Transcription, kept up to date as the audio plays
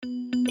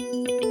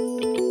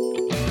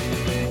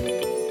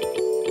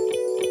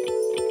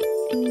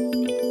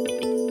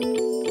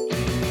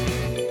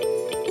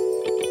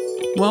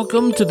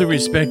Welcome to the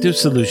Respective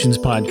Solutions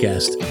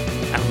Podcast.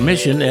 Our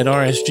mission at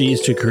RSG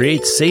is to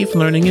create safe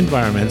learning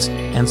environments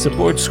and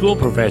support school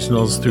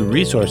professionals through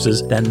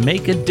resources that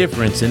make a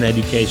difference in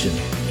education.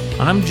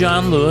 I'm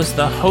John Lewis,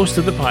 the host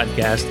of the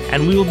podcast,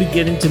 and we will be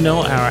getting to know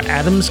our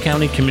Adams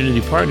County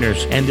community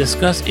partners and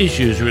discuss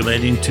issues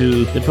relating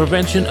to the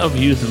prevention of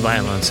youth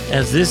violence,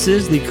 as this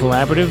is the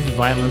Collaborative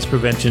Violence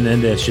Prevention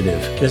Initiative.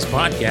 This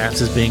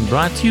podcast is being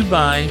brought to you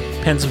by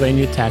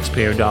Pennsylvania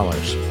taxpayer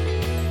dollars.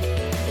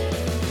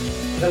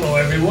 Hello,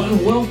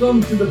 everyone.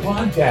 Welcome to the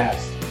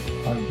podcast.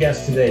 Our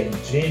guest today,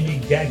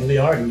 Jamie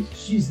Gagliardi.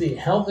 She's the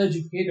health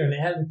educator and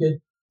advocate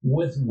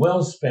with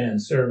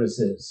WellSpan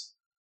Services.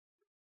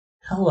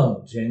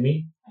 Hello,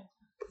 Jamie.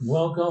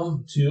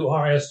 Welcome to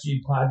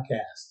RSG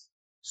Podcast.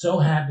 So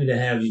happy to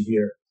have you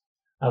here.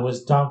 I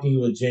was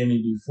talking with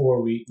Jamie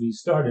before we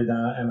started,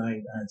 and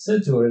I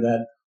said to her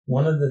that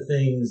one of the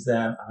things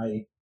that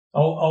I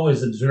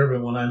always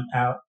observe when I'm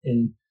out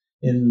in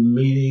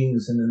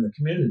meetings and in the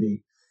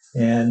community,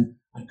 and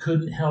I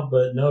couldn't help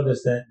but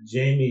notice that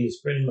Jamie is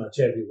pretty much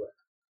everywhere.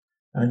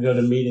 I go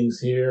to meetings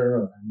here,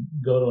 or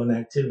go to an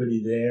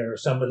activity there, or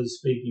somebody's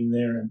speaking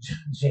there, and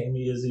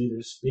Jamie is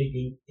either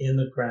speaking in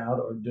the crowd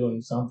or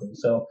doing something.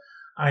 So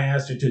I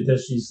asked her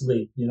does she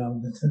sleep? Do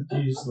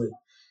you sleep?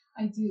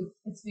 I do.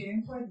 It's very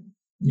important.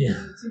 Yeah.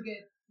 To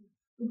get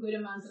a good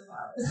amount of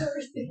hours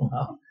every day.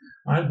 Well,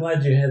 I'm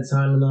glad you had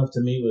time enough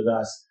to meet with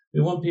us. We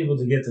want people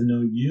to get to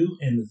know you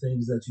and the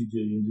things that you do.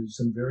 You do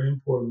some very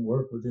important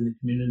work within the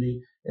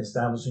community,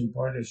 establishing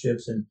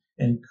partnerships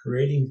and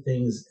creating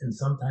things, and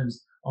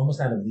sometimes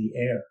almost out of the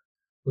air,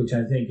 which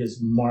I think is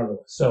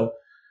marvelous. So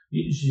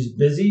she's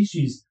busy.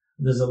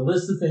 There's a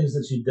list of things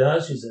that she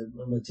does. She's a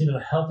Latino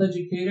health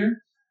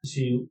educator.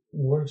 She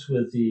works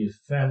with the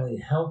Family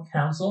Health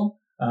Council,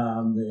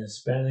 the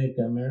Hispanic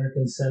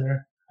American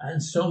Center,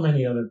 and so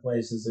many other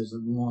places. There's a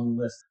long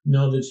list.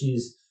 Know that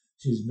she's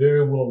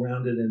very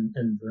well-rounded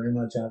and very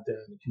much out there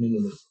in the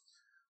community.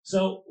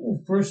 So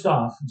first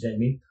off,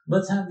 Jamie,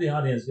 let's have the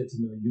audience get to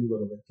know you a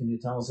little bit. Can you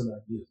tell us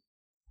about you?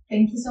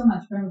 Thank you so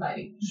much for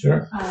inviting me.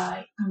 Sure.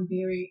 I'm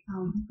very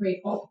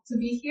grateful to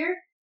be here.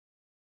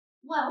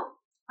 Well,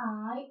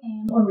 I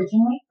am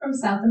originally from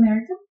South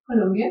America,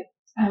 Colombia.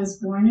 I was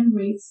born and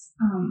raised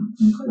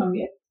in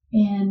Colombia.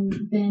 And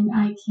then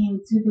I came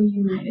to the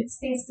United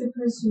States to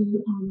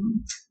pursue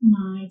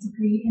my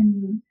degree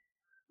in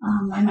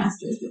my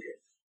master's degree.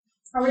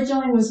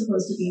 Originally, I was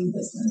supposed to be in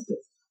business, but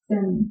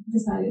then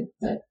decided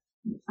that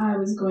I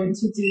was going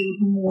to do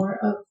more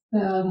of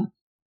the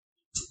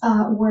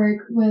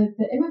work with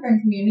the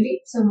immigrant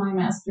community. So my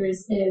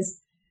master's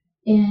is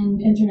in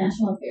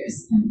international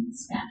affairs in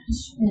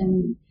Spanish.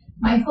 And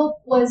my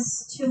hope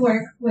was to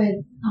work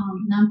with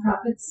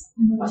nonprofits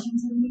in the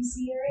Washington,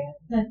 D.C. area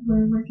that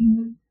were working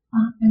with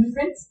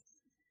immigrants.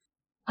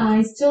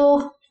 I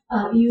still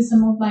use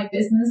some of my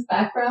business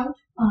background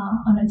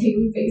on a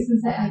daily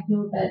basis. I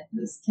feel that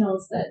the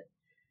skills that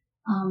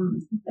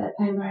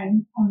I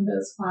learned on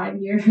those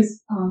 5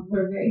 years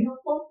were very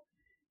helpful.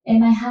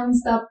 And I haven't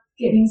stopped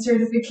getting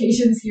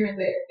certifications here and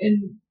there.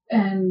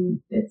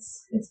 And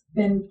it's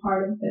been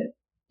part of the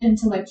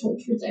intellectual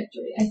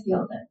trajectory. I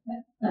feel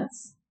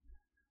that's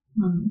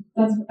an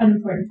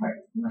important part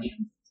of who I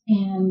am.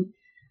 And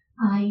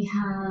I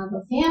have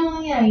a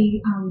family.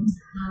 I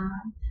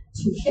have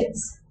 2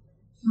 kids.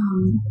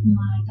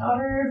 My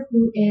daughter,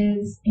 who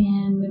is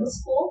in middle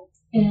school,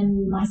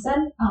 and my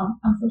son,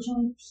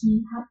 unfortunately,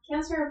 he had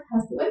cancer,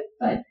 passed away,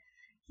 but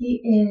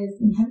he is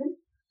in heaven,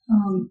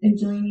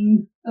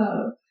 enjoying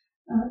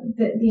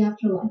the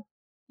afterlife.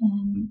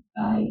 And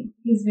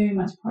he's very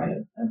much part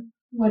of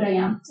what I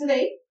am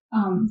today,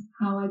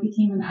 how I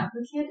became an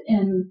advocate,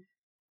 and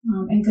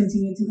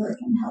continue to work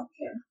in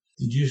healthcare.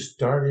 Did you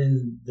start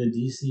in the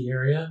D.C.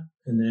 area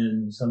and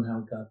then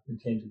somehow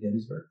came to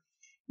Gettysburg?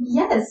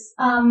 Yes.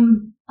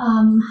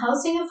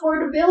 Housing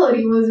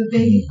affordability was a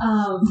big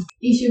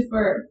issue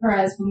for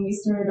us when we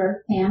started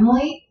our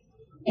family,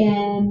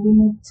 and we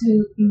moved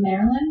to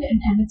Maryland in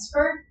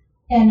Emmitsburg.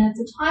 And at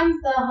the time,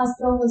 the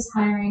hospital was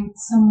hiring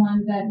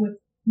someone that would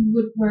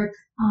work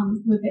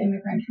with the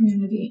immigrant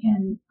community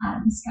in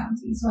Adams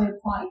County. So I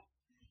applied,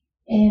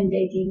 and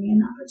they gave me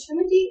an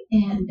opportunity,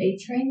 and they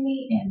trained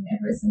me. And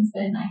ever since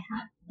then, I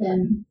had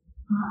been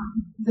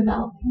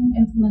developing,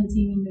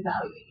 implementing, and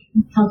evaluating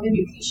health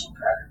education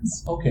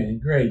programs. Okay,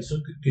 great. So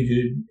could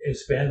you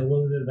expand a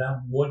little bit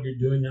about what you're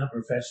doing now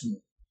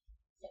professionally?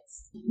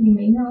 Yes. You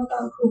may know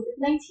about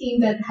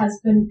COVID-19 that has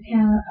been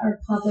our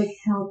public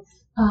health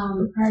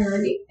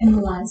priority in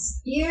the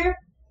last year.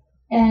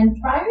 And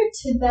prior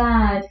to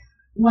that,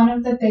 one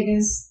of the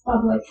biggest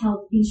public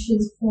health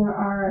issues for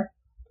our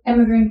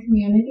immigrant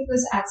community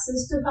was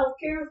access to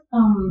healthcare.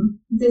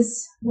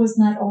 This was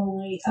not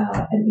only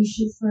an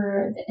issue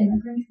for the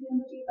immigrant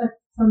community, but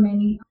for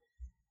many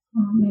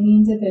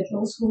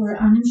individuals who were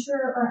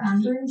uninsured or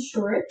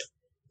underinsured.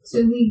 So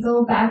we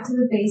go back to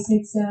the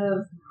basics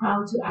of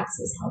how to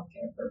access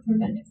healthcare for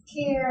preventive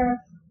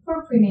care,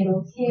 for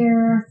prenatal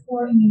care,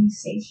 for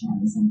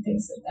immunizations, and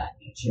things of that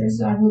nature.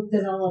 So I will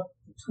develop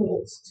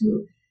tools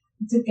to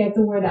to get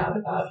the word out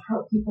about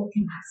how people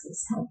can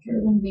access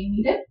healthcare when they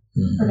need it,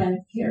 Mhm.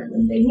 preventive care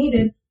when they need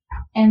it,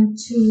 and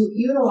to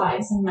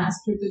utilize and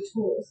master the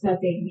tools that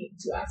they need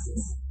to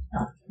access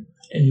healthcare.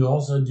 And you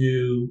also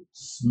do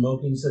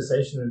smoking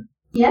cessation.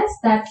 Yes,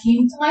 that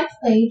came to my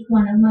plate.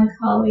 One of my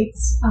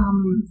colleagues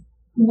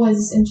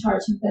was in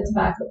charge of the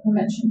tobacco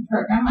prevention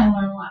program. I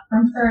learned a lot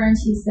from her, and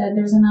she said,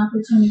 there's an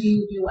opportunity.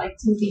 Would you like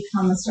to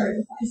become a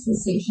certified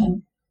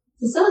cessation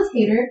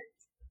facilitator?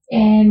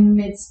 And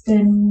it's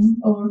been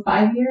over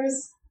 5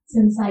 years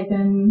since I've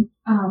been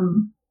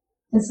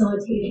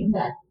facilitating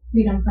that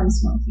freedom from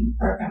smoking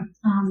program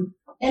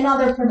and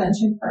other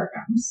prevention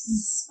programs,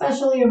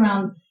 especially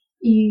around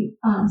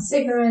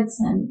cigarettes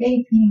and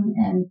vaping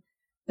and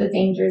the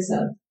dangers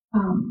of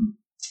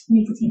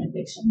nicotine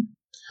addiction.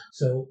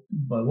 So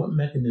by what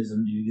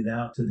mechanism do you get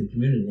out to the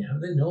community? How do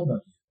they know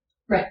about you?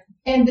 Right.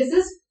 And this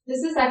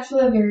is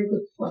actually a very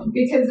good point,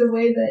 because the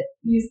way that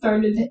you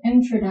started the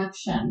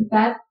introduction,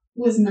 that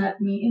was not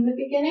me in the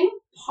beginning.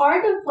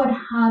 Part of what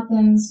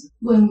happens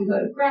when we go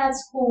to grad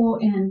school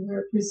and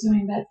we're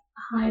pursuing that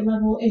high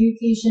level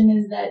education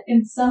is that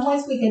in some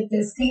ways we get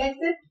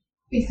disconnected,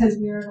 because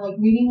we're like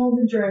reading all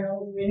the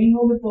journals, reading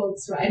all the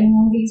books, writing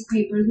all these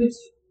papers, which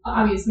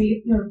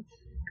obviously they're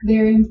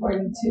very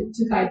important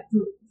to guide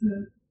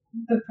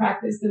the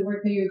practice, the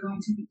work that you're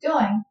going to be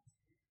doing.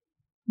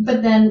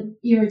 But then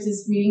you're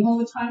just reading all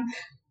the time.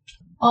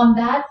 On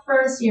that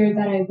first year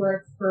that I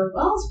worked for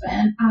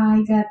WellSpan,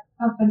 I got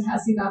a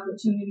fantastic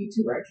opportunity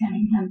to work hand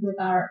in hand with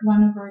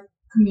one of our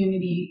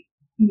community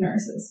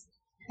nurses.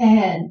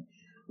 And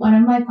one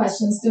of my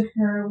questions to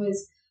her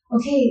was,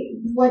 okay,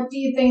 what do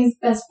you think is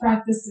best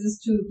practices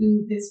to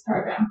do this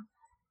program?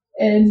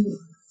 And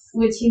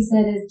what she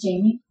said is,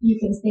 Jamie, you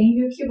can stay in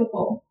your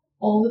cubicle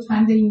all the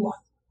time that you want.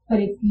 But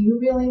if you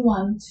really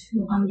want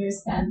to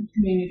understand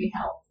community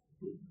health,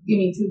 you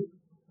need to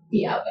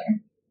be out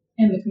there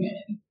in the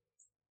community.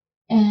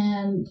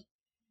 And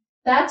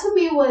that to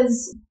me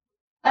was,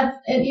 like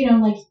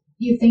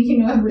you think you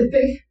know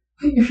everything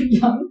when you're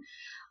young.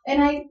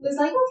 And I was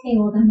like, okay,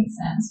 well, that makes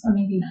sense. Or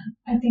maybe not.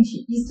 I think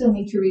you still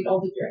need to read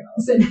all the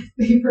journals and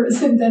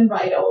papers and then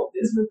write all of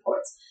these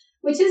reports,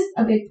 which is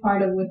a big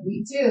part of what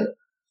we do.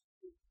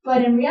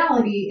 But in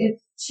reality,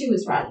 she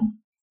was right.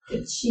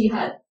 She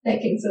had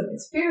decades of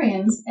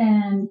experience,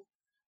 and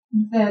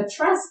the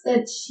trust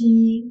that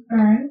she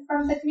earned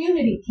from the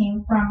community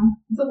came from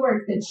the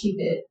work that she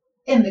did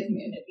in the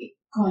community,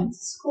 going to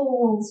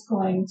schools,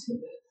 going to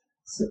the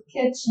soup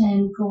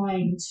kitchen,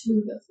 going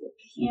to the food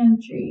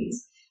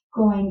pantries,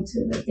 going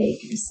to the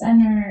daycare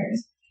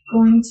centers,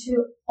 going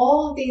to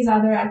all of these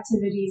other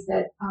activities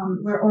that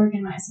were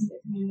organized in the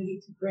community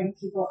to bring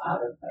people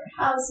out of their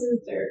houses,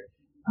 their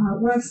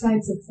work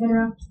sites,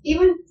 etc.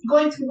 Even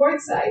going to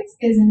work sites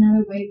is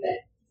another way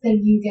that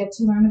you get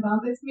to learn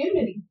about the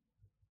community.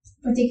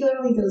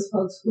 Particularly those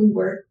folks who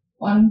work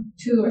 1,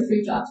 2, or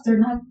 3 jobs, they're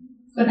not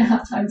going to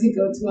have time to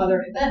go to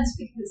other events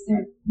because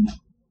they're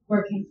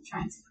working,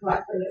 trying to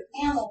provide for their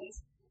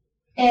families.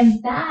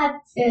 And that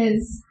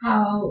is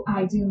how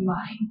I do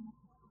my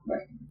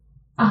work.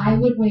 I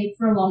would wait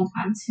for a long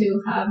time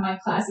to have my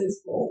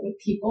classes full with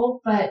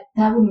people, but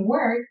that wouldn't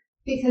work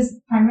because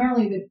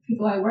primarily the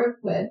people I work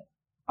with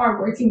are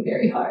working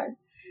very hard.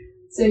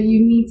 So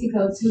you need to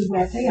go to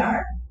where they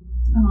are.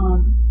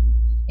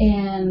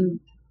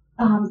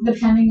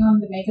 Depending on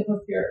the makeup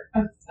of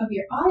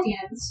your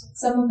audience,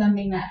 some of them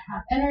may not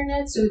have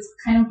internet, so it's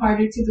kind of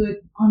harder to do it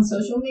on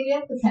social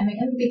media, depending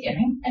in the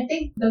beginning. I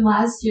think the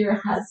last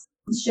year has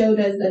showed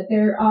us that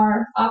there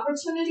are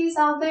opportunities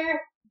out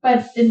there,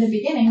 but in the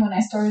beginning, when I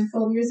started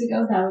 12 years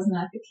ago, that was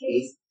not the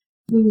case.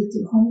 We would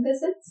do home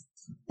visits.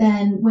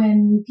 Then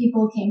when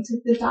people came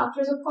to the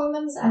doctor's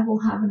appointments, I will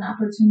have an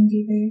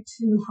opportunity there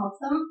to help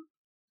them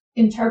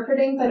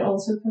interpreting, but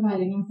also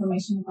providing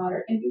information about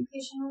our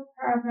educational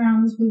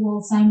programs. We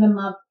will sign them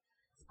up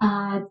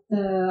at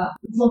the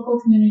local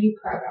community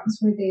programs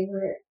where they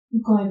were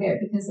going there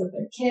because of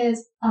their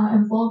kids'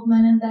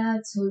 involvement in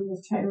that. So we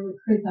will try to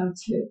recruit them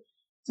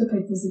to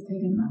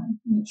participate in our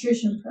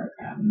nutrition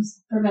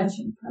programs,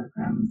 prevention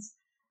programs.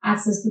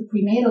 Access to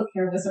prenatal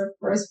care was our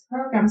first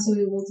program, so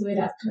we will do it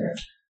after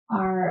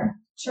our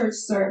church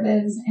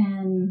service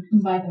and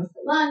invite them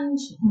for lunch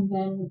and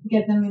then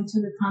get them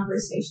into the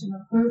conversation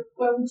of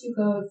where would you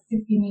go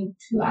if you need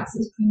to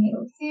access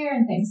prenatal care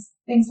and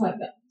things like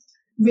that.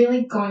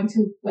 Really going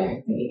to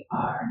where they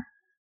are.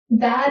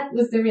 That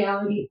was the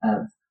reality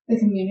of the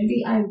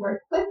community I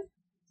work with.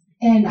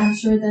 And I'm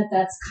sure that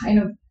that's kind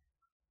of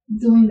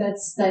doing that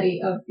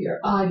study of your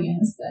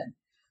audience, that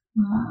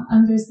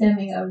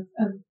understanding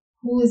of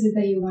who is it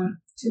that you want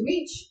to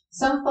reach.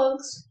 Some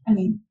folks,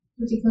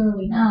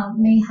 particularly now,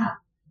 may have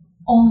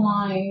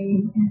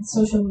online and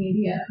social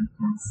media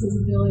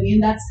accessibility,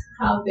 and that's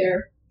how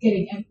they're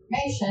getting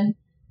information.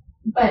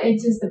 But it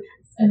just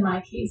depends. In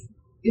my case,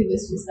 it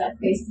was just that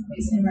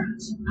face-to-face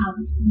interaction out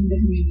in the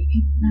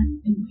community, not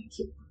in my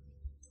cubicle.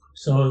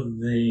 So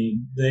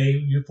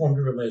you formed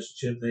a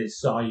relationship. They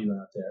saw you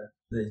out there.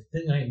 The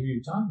thing I hear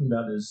you talking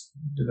about is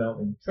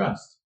developing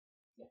trust.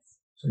 Yes.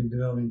 So you're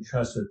developing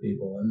trust with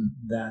people, and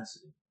that's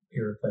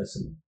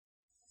irreplaceable.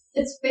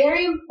 It's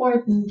very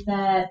important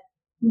that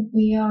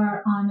we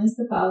are honest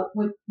about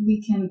what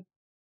we can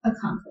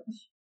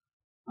accomplish.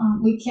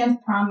 We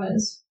can't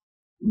promise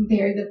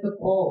very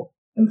difficult,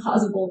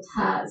 impossible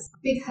tasks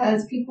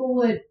because people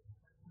would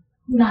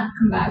not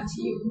come back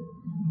to you.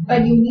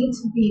 But you need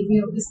to be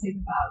realistic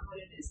about what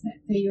it is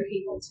that you're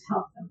able to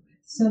help them with.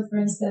 So, for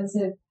instance,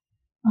 if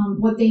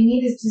what they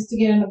need is just to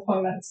get an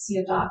appointment to see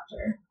a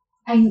doctor,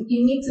 and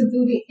you need to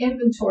do the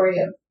inventory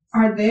of,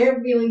 are there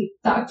really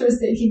doctors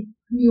that can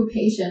view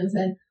patients,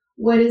 and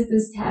what is the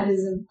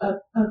status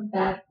of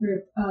that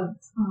group of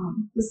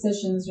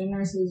physicians or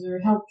nurses or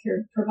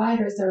healthcare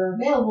providers that are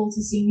available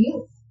to see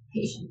new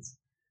patients?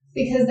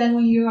 Because then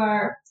when you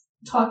are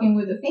talking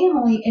with the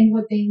family and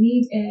what they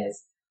need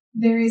is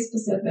very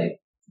specific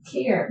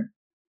care,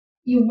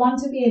 you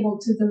want to be able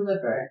to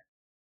deliver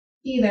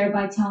either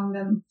by telling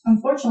them,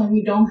 unfortunately,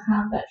 we don't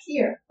have that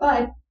here,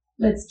 but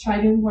let's try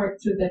to work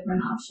through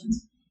different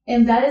options.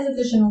 And that is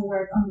additional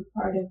work on the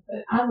part of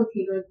the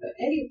advocate or the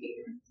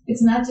educator.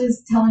 It's not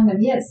just telling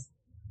them, yes,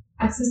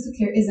 access to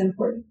care is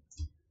important.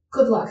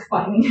 Good luck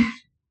finding it.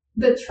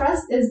 The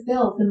trust is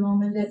built the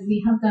moment that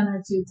we have done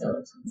our due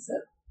diligence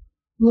of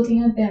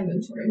looking at the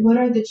inventory. What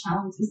are the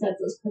challenges that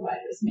those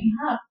providers may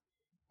have?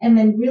 And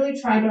then really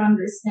try to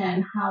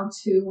understand how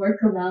to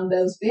work around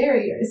those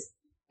barriers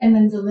and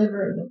then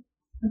deliver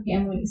the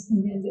families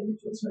and the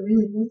individuals we're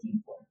really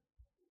looking for.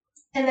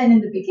 And then in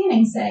the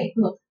beginning say,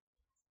 look,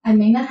 I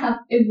may not have,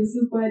 if this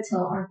is what I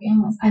tell our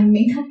families, I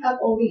may not have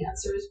all the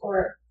answers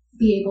or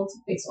be able to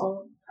fix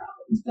all of the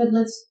problems, but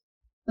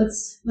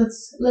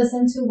let's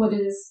listen to what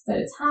it is that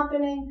is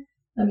happening.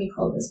 Let me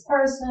call this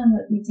person.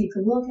 Let me take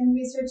a look and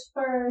research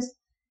first.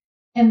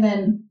 And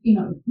then,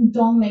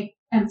 don't make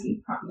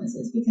empty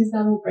promises because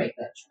that will break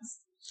that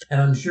trust.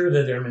 And I'm sure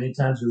that there are many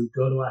times we would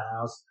go to a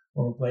house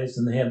or a place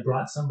and they have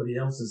brought somebody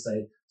else to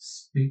say,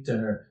 speak to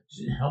her,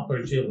 help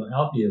her, she will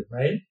help you,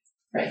 right?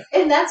 Right.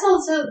 And that's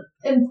also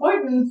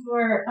important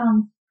for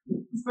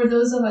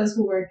those of us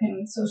who work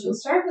in social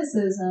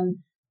services and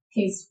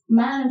case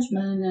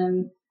management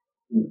and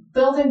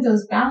building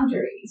those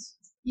boundaries.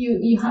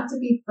 You have to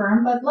be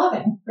firm but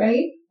loving,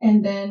 right?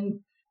 And then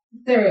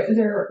there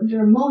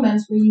are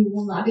moments where you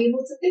will not be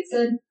able to fix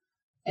it,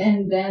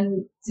 and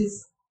then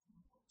just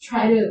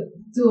try to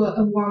do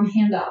a warm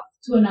handoff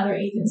to another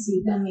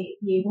agency that may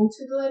be able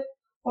to do it,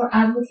 or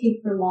advocate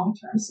for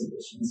long-term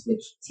solutions,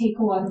 which take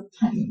a lot of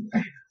time.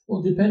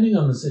 Well, depending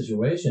on the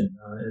situation,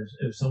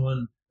 if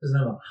someone doesn't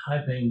have a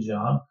high-paying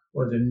job,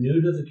 or they're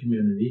new to the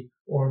community,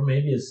 or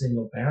maybe a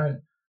single parent,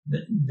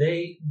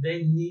 they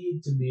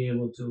need to be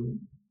able to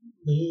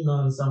lean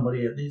on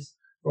somebody at least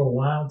for a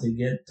while to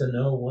get to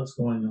know what's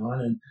going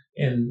on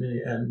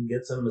and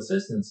get some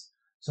assistance.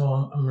 So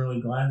I'm really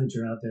glad that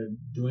you're out there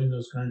doing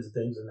those kinds of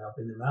things and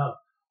helping them out.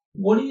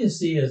 What do you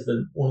see as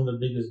one of the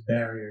biggest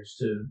barriers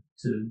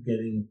to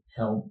getting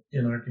help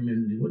in our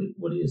community?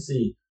 What do you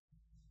see?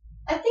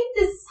 I think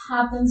this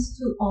happens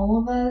to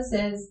all of us,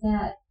 is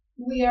that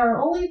we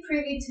are only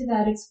privy to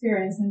that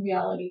experience and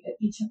reality that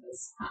each of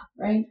us have,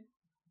 right?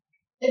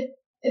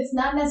 It's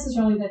not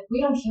necessarily that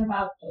we don't care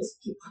about those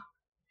people.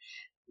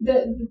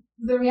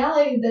 The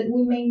reality that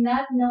we may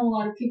not know a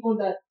lot of people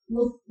that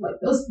look like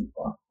those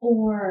people,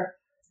 or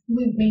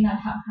we may not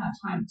have had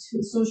time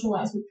to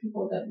socialize with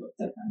people that look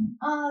different than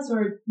us,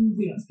 or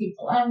we don't speak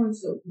the language,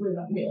 so we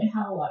don't really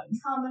have a lot in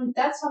common.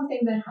 That's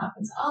something that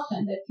happens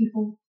often, that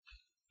people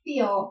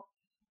feel,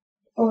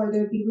 or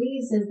their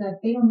beliefs is that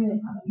they don't really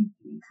have anything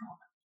in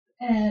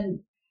common. And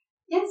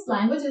yes,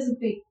 language is a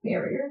big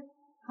barrier.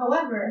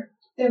 However,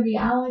 the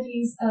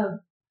realities of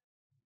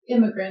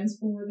immigrants,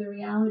 or the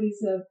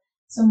realities of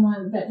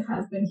someone that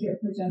has been here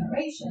for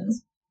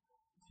generations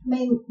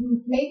may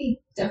be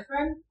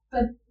different,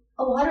 but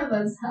a lot of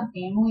us have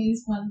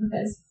families, want the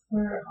best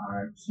for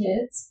our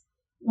kids,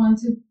 want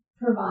to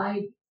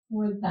provide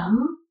for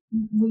them.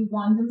 We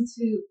want them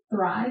to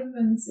thrive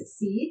and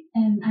succeed.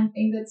 And I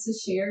think that's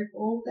a shared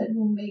goal that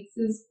will make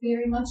this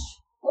very much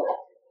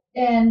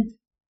good. And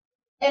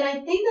I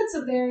think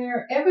that's a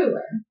barrier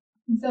everywhere.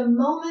 The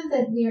moment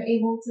that we are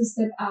able to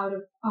step out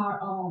of our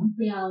own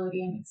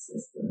reality and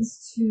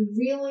existence to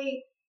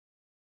really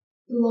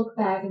look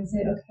back and say,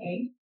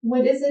 okay,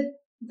 what is it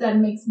that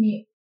makes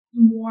me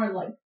more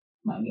like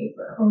my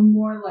neighbor, or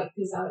more like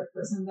this other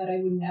person that I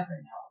would never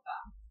know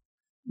about?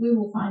 We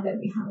will find that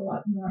we have a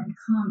lot more in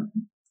common.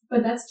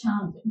 But that's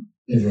challenging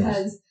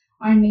because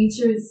our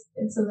nature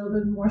it's a little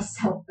bit more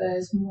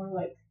selfish, more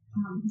like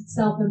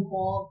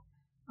self-involved.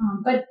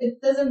 But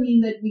it doesn't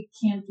mean that we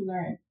can't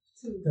learn.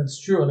 That's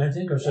true. And I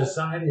think our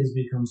society has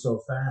become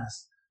so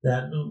fast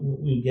that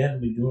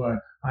we do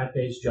our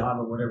high-paced job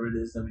or whatever it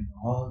is, then we go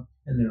home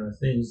and there are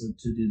things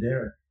to do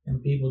there.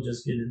 And people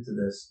just get into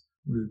this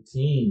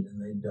routine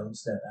and they don't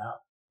step out.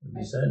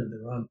 Like you said, if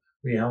they're on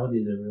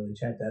reality, to really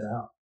check that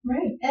out.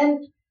 Right.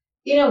 And,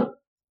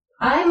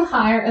 I'm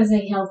hired as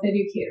a health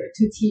educator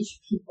to teach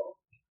people.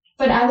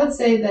 But I would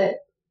say that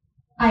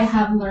I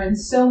have learned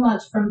so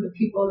much from the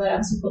people that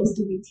I'm supposed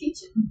to be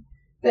teaching.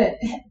 that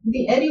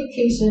the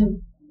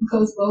education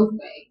goes both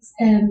ways.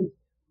 And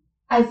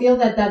I feel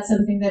that that's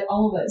something that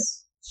all of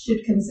us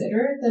should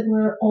consider, that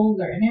we're all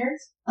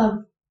learners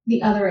of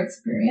the other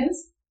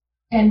experience.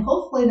 And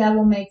hopefully that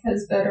will make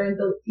us better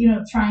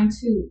in trying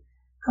to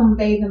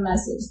convey the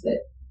message that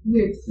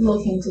we're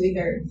looking to be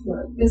there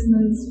for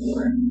business,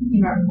 for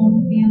in our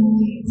own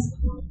families,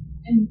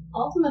 and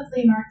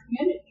ultimately in our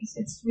communities.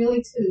 It's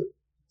really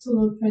to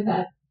look for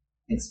that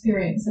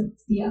experience of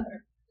the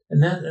other.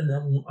 And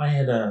then I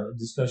had a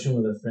discussion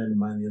with a friend of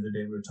mine the other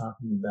day. We were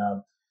talking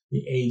about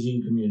the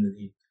aging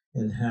community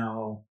and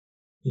how,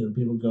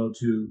 people go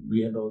to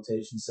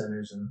rehabilitation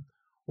centers. And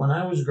when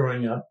I was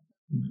growing up,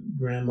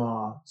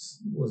 grandma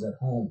was at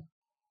home.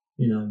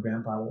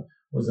 Grandpa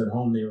was at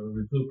home. They were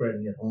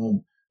recuperating at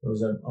home. There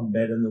was a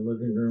bed in the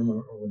living room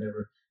or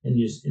whatever. And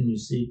you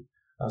see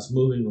us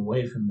moving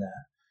away from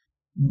that.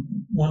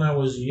 When I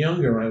was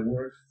younger, I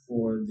worked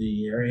for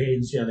the Area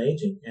Agency on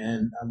Aging,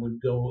 and I would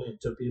go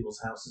into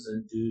people's houses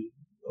and do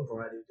a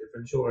variety of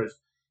different chores.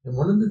 And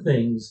one of the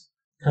things,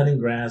 cutting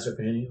grass or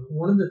painting,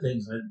 one of the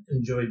things I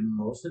enjoyed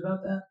most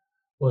about that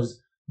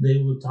was they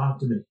would talk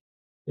to me.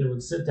 They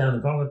would sit down.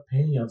 If I was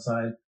painting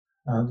outside,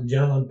 the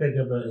gentleman would pick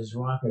up his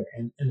rocker,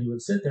 and he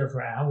would sit there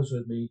for hours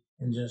with me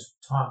and just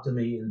talk to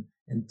me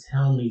and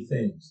tell me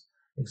things,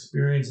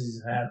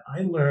 experiences he's had.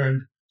 I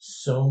learned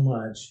so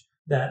much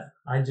that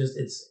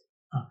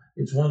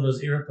it's one of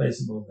those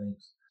irreplaceable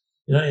things.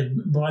 It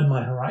broadened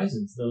my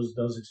horizons,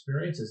 those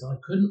experiences. I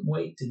couldn't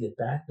wait to get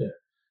back there.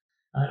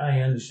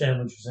 I understand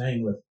what you're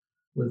saying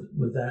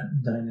with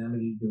that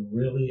dynamic. You can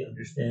really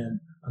understand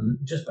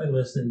just by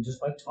listening,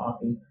 just by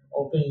talking,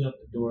 opening up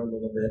the door a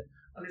little bit.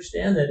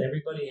 Understand that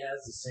everybody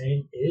has the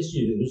same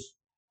issues.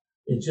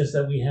 It's just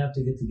that we have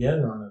to get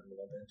together on it a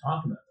little bit,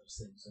 talk about those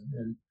things,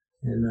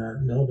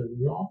 and know that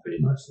we're all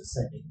pretty much the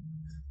same.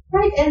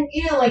 Right, and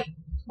like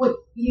what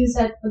you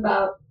said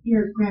about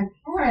your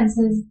grandparents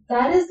is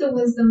the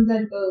wisdom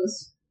that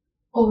goes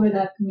over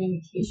that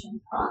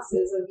communication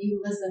process of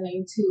you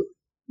listening to.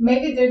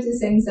 Maybe they're just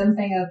saying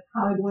something of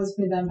how it was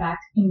for them back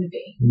in the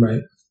day.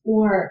 Right.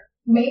 Or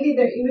maybe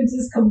they're even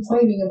just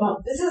complaining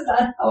about this is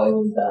not how it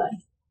was done.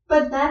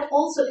 But that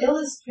also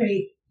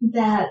illustrates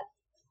that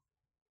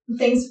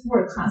things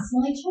were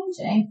constantly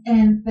changing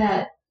and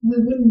that we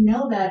wouldn't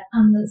know that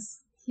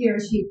unless he or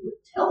she would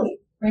tell you,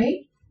 right?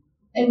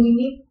 And we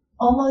need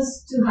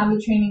almost to have a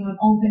training on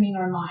opening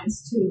our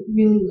minds to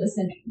really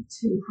listening,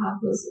 to have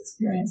those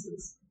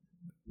experiences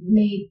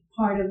made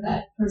part of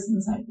that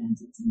person's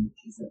identity. In the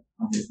case of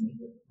obviously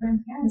the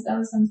grandparents, that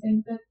was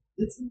something that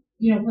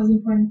was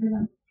important for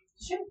them.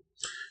 Sure.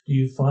 Do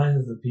you find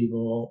that the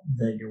people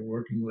that you're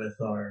working with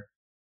are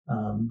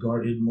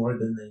guarded more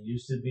than they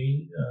used to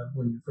be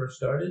when you first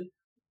started?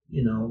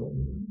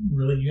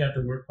 Really, you have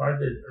to work hard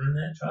to earn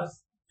that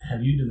trust.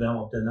 Have you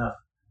developed enough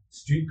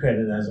street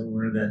credit, as it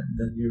were,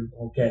 that you're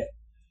okay?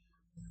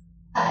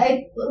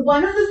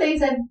 One of the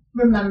things I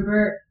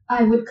remember,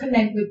 I would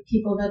connect with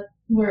people that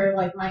were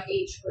like my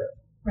age group,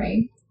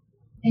 right?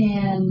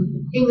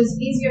 And it was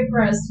easier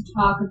for us to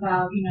talk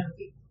about,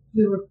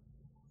 we were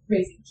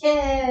raising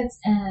kids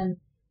and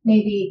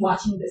maybe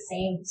watching the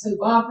same soap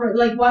opera,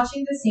 like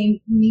watching the same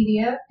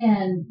media,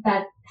 and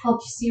that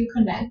helps you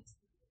connect.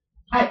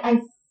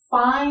 I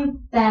find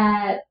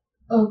that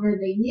over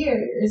the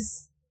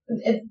years,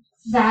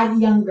 that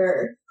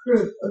younger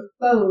group of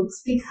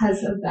folks,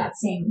 because of that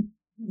same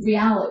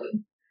reality,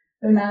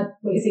 they're not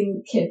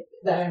raising kids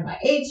that are in my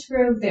age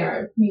group. They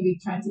are maybe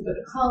trying to go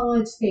to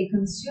college. They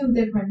consume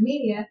different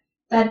media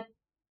that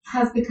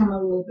has become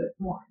a little bit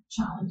more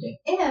challenging.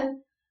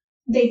 And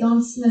they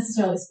don't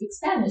necessarily speak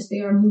Spanish. They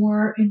are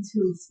more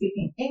into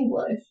speaking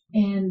English.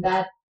 And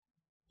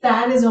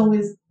that is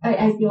always,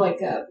 I feel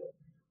like a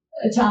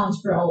challenge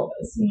for all of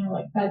us,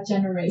 like that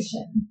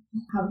generation,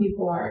 how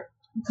people are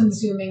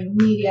consuming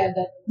media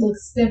that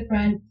looks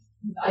different.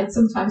 I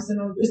sometimes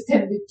don't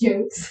understand the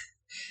jokes.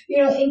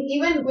 And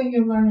even when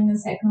you're learning a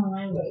second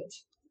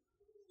language,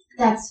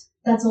 that's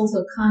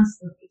also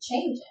constantly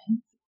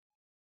changing.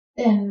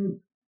 And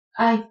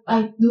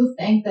I do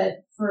think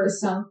that for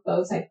some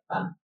folks,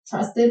 I'm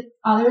trusted.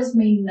 Others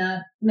may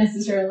not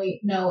necessarily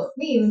know of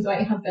me, even though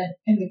I have been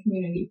in the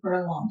community for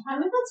a long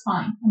time, and that's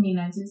fine. I mean,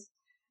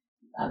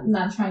 I'm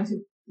not trying to,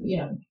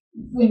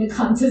 win a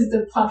contest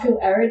of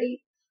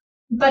popularity,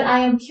 but I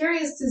am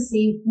curious to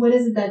see what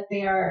is it that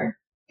they are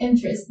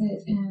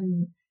interested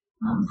in,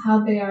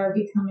 how they are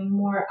becoming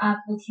more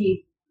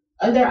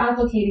they're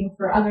advocating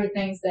for other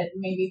things that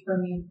maybe for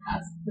me in the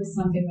past was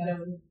something that I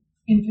was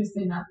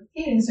interested in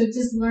advocating. So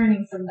just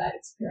learning from that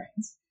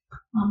experience,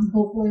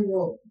 hopefully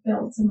we'll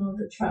build some of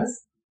the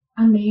trust.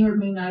 I may or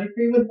may not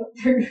agree with what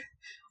they're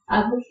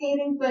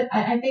advocating, but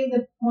I think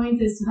the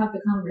point is to have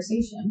the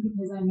conversation,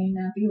 because I may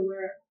not be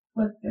aware of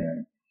what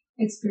their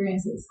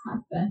experiences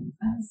have been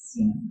as,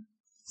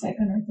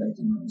 second or third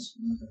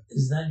generation.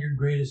 Is that your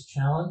greatest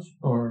challenge,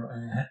 or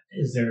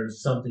is there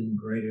something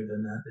greater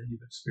than that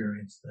you've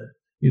experienced that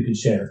you can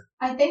share?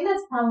 I think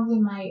that's probably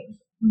my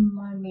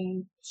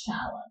main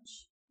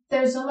challenge.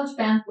 there's so much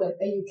bandwidth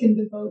that you can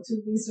devote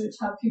to research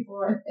how people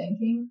are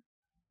thinking.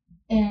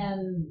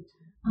 And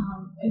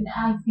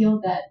I feel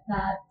that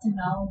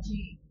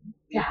technology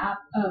gap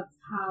of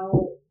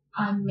how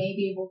I may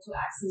be able to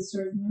access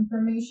certain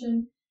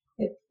information,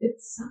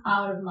 it's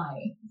out of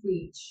my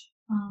reach.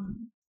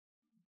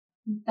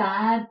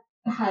 That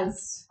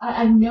has,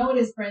 I've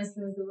noticed, for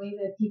instance, the way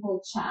that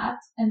people chat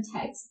and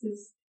text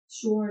is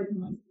short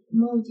and like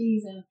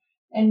emojis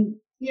and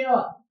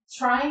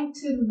trying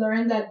to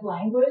learn that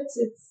language.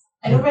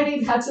 I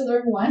already had to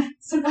learn one,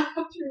 so now I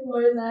have to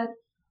learn that.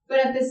 But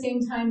at the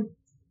same time,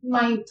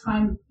 my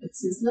time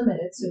is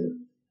limited, so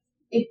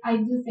I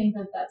do think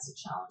that that's a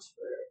challenge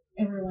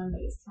for everyone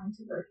that is trying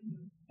to work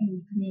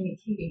in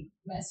communicating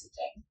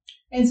messaging.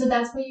 And so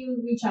that's why you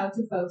reach out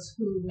to folks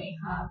who may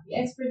have the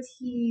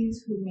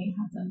expertise, who may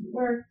have done the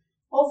work.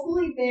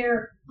 Hopefully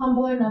they're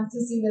humble enough to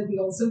see that we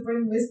also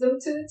bring wisdom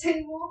to the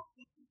table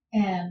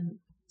and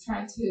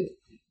try to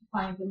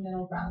find the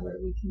middle ground where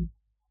we can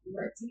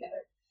work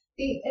together.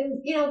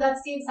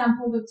 That's the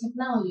example with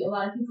technology. A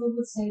lot of people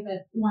would say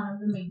that one of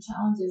the main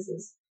challenges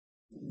is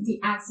the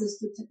access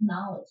to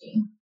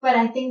technology. But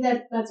I think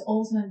that that's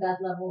also in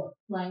that level of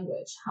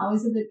language. How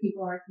is it that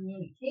people are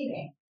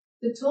communicating?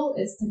 The tool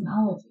is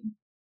technology.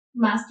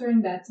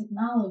 Mastering that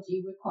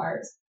technology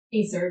requires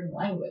a certain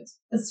language,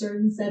 a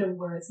certain set of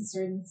words, a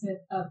certain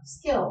set of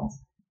skills.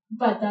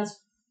 But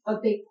that's a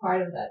big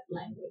part of that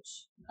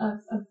language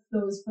of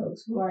those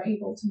folks who are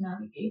able to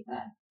navigate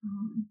that.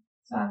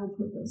 So I will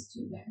put those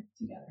two there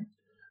together.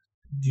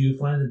 Do you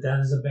find that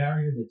is a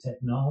barrier, the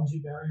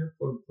technology barrier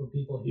for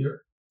people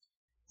here?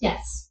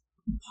 Yes.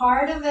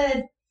 Part of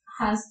it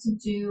has to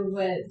do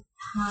with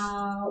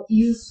how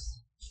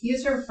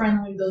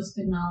user-friendly those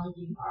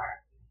technologies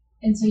are.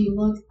 And so you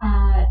look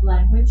at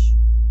language.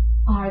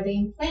 Are they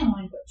in plain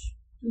language?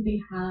 Do they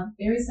have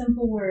very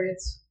simple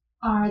words?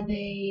 Are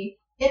they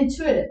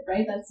intuitive,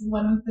 right? That's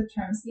one of the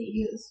terms they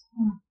use.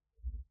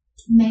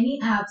 Many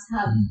apps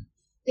have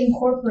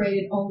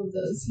incorporated all of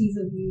those ease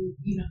of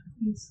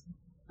use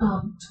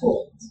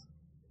tools.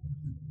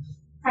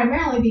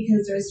 Primarily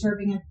because they're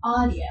serving an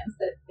audience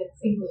that is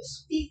English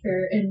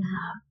speaker and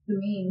have the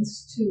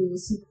means to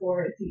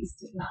support these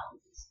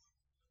technologies.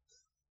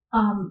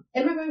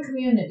 Immigrant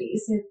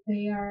communities, if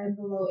they are in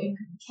the low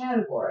income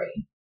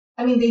category,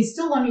 I mean, they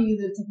still want to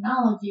use the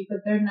technology, but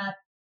they're not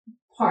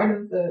part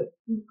of the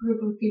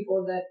group of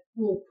people that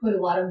will put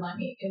a lot of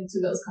money into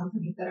those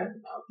companies that are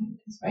developing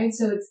this, right?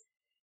 So it's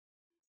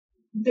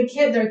their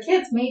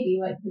kids, maybe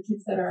like the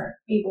kids that are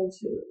able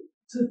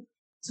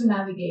to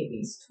navigate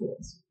these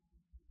tools.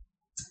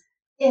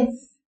 If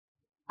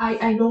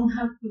I don't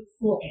have the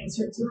full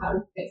answer to how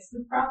to fix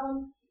the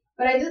problem,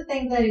 but I do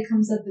think that it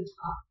comes at the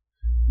top.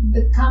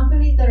 The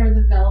companies that are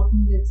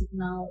developing the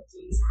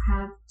technologies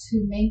have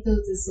to make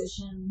those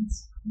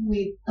decisions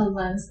with a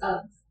lens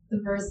of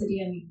diversity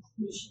and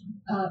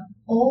inclusion of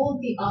all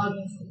of the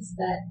audiences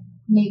that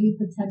may be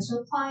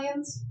potential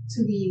clients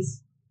to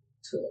these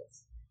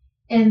tools.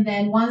 And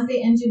then once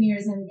the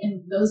engineers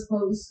and those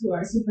folks who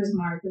are super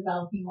smart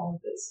developing all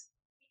of this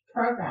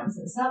programs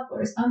and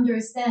softwares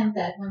understand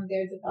that when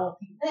they're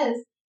developing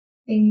this,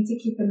 they need to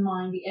keep in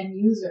mind the end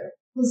user,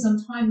 who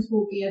sometimes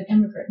will be an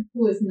immigrant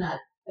who is not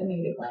a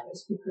native language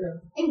speaker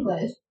of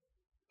English,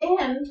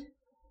 and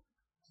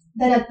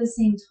that at the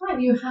same time,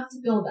 you have to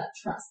build that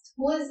trust.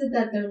 Who is it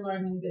that they're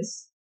learning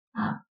this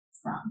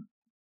from?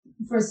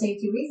 For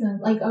safety reasons,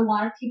 like a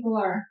lot of people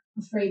are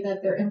afraid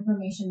that their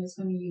information is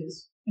going to be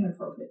used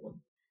inappropriately,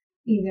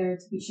 either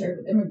to be shared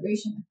with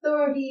immigration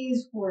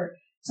authorities or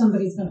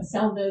somebody's going to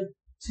sell it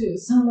to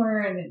somewhere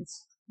and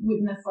it's with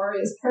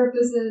nefarious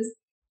purposes.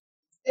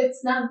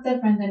 It's not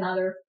different than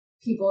other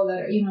people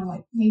that are,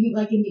 like maybe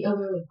like in the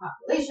elderly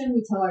population,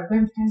 we tell our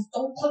grandparents,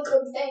 don't click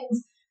on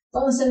things,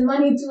 don't send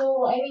money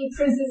to any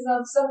princes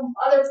of some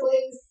other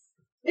place.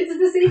 It's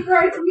the same for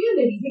our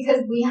community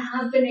because we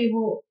have been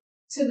able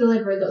to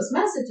deliver those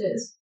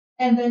messages.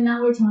 And then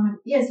now we're telling them,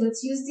 yes,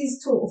 let's use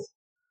these tools.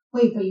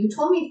 Wait, but you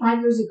told me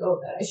 5 years ago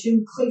that I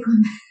shouldn't click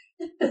on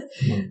that.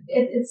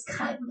 It's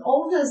kind of,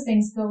 all of those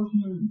things go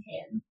hand in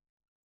hand.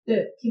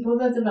 The people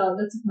that develop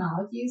the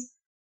technologies,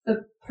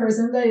 the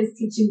person that is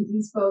teaching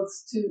these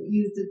folks to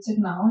use the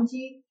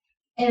technology,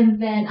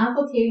 and then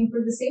advocating for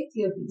the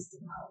safety of these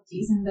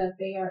technologies and that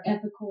they are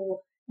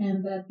ethical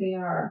and that they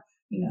are,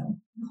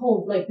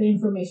 hold like the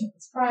information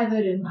is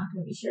private and not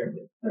going to be shared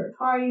with third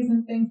parties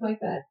and things like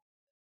that.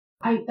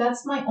 I've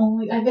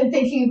been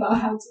thinking about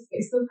how to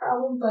fix the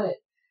problem, but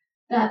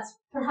that's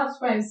perhaps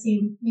where I've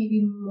seen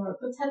maybe more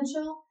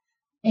potential.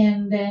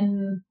 And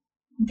then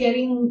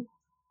getting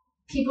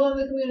people in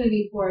the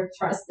community who are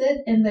trusted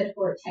and that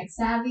who are tech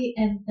savvy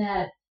and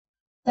that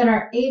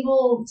are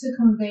able to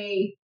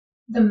convey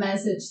the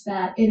message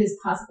that it is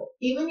possible.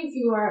 Even if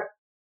you are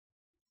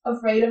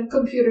afraid of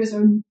computers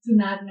or do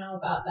not know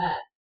about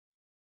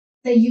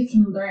that you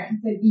can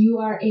learn, that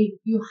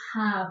you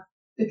have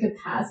the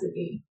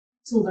capacity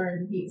to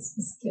learn these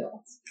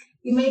skills.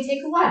 It may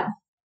take a while.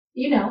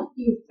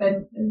 You've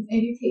been in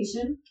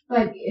education,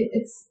 but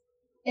it's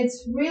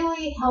it's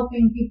really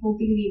helping people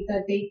believe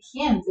that they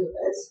can do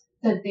it,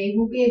 that they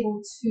will be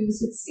able to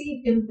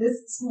succeed in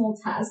this small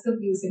task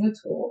of using a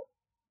tool,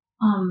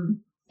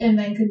 and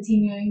then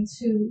continuing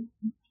to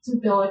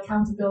build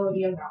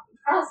accountability around the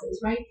process,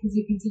 right? Because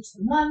you can teach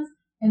them once,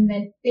 and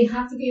then they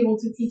have to be able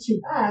to teach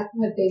you back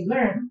what they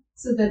learn,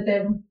 so that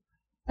then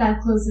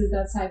that closes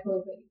that cycle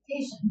of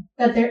education.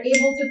 That they're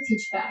able to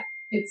teach back.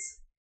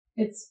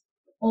 It's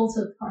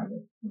also part of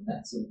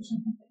that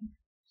solution, I think.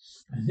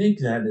 I think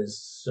that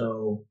is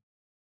so,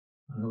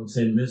 I would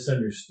say,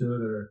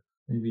 misunderstood, or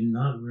maybe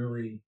not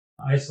really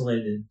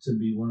isolated to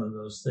be one of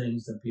those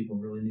things that people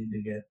really need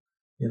to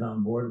get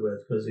on board with,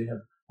 because you have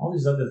all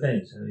these other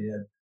things.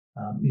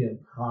 You have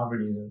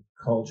poverty, the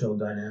cultural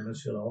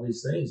dynamics, you have all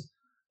these things.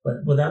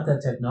 But without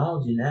that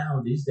technology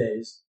now, these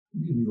days,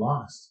 you can be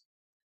lost.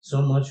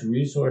 So much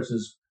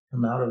resources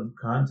come out of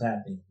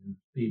contacting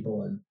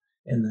people,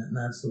 and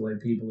that's the way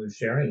people are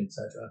sharing,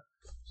 etc.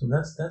 So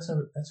that's a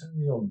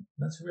real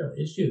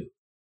issue.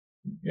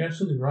 You're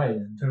absolutely right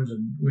in terms of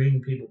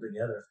bringing people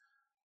together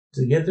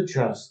to get the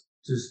trust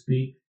to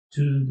speak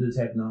to the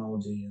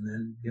technology, and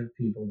then give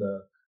people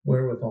the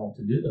wherewithal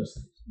to do those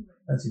things.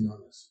 That's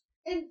enormous.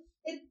 And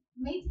it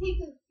may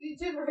take a few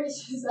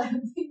generations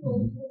and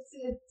people will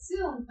see it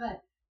soon,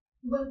 but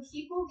when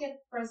people get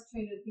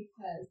frustrated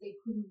because they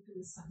couldn't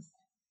do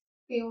something,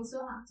 they also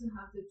have to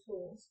have the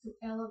tools to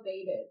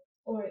elevate it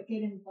or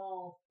get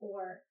involved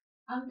or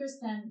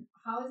understand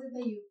how is it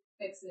that you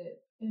fix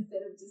it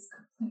instead of just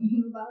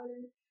complaining about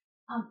it.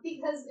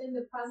 Because in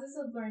the process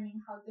of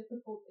learning how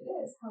difficult it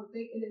is, how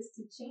big it is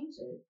to change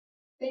it,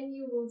 then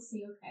you will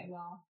see, okay,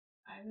 well,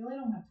 I really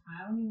don't have time.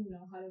 I don't even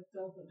know how to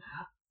build an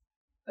app,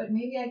 but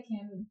maybe I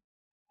can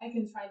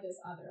try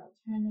this other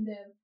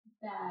alternative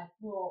that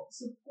will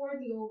support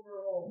the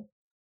overall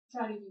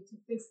strategy to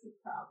fix the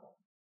problem.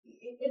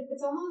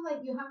 It's almost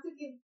like you have to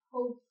give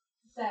hope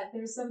that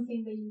there's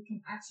something that you can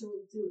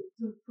actually do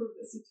to improve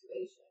the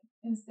situation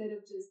instead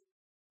of just,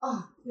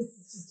 oh, this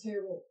is just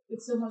terrible.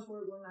 It's so much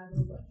work, we're not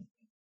going to do anything.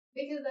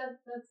 Because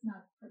that's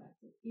not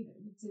productive either.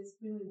 You just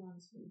really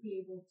want to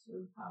be able to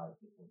empower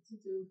people to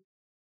do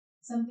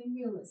something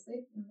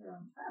realistic in their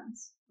own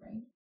terms,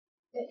 right?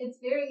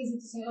 It's very easy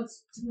to say, oh,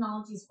 it's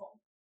technology's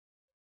fault.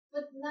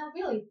 But not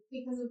really.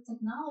 Because of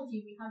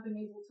technology, we have been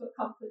able to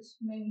accomplish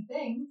many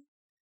things.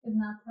 It's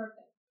not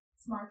perfect.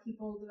 Smart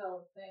people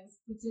develop things.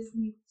 We just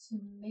need to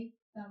make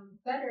them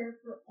better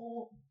for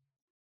all.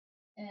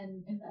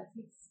 And that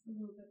takes a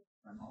little bit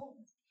from all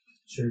of us.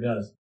 Sure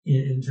does.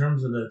 In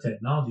terms of the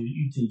technology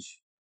you teach,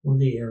 what are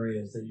the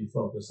areas that you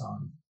focus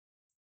on?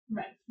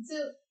 Right.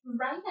 So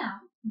right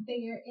now,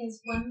 there is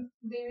one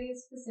very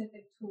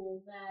specific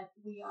tool that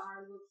we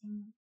are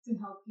looking to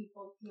help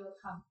people feel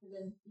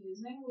confident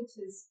using, which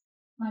is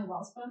My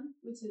Wellspun,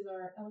 which is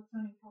our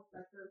electronic health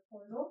record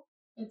portal.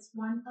 It's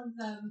one of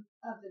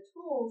the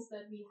tools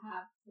that we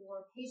have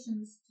for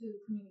patients to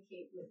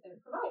communicate with their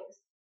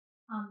providers.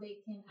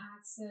 They can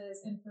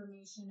access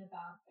information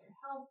about their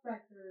health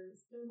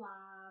records, their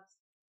labs.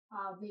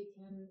 They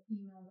can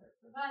email their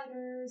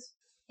providers.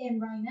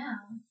 And right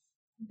now,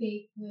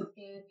 they could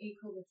get a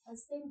COVID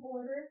testing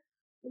order,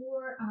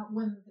 or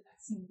when the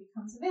vaccine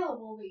becomes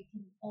available, they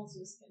can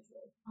also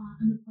schedule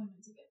an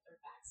appointment to get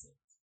their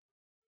vaccines.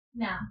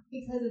 Now,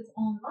 because it's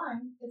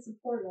online, it's a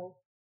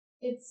portal.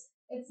 It's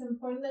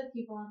important that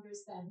people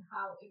understand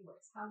how it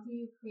works. How do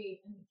you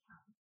create an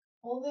account?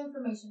 All the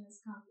information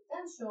is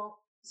confidential,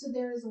 so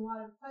there is a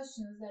lot of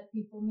questions that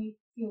people may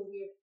feel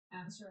weird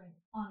answering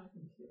on a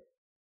computer.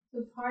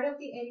 So part of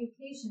the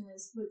education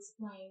is to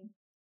explain,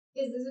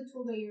 is this a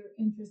tool that you're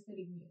interested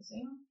in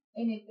using?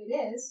 And if it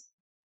is,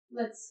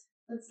 let's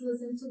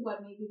listen to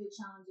what may be the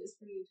challenges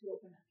for you to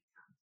open an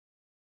account.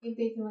 If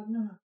they feel like,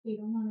 no, they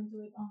don't want to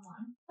do it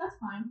online, that's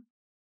fine.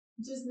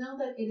 Just know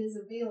that it is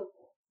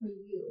available for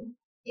you.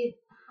 It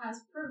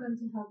has proven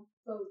to help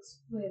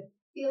folks with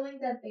feeling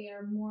that they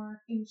are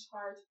more in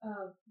charge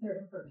of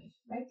their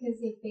information, right?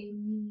 Because if they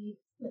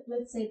need,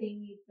 let's say they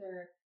need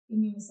their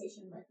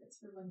immunization records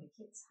for when the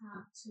kids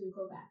have to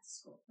go back to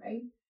school,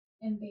 right?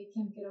 And they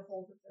can't get a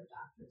hold of their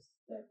doctors,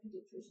 their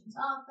pediatrician's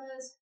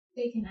office,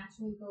 they can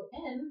actually go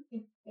in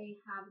if they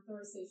have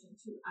authorization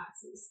to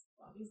access,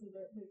 obviously,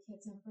 their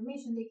kids'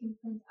 information. They can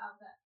print out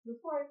that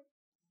report,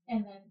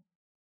 and then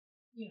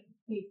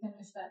they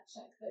finish that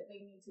check that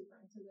they need to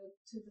bring to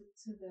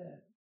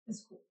the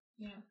school.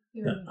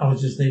 I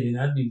was just thinking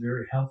that'd be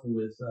very helpful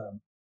with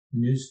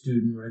new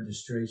student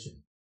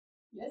registration.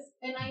 Yes,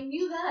 and I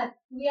knew that.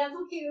 We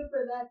advocated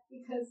for that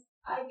because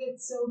I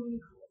get so many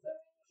calls.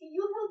 Can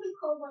you help me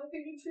call my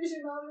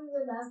pediatrician office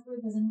and ask for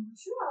this? And I'm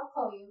like, sure, I'll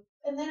call you.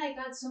 And then I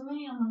got so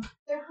many, I'm like,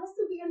 there has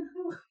to be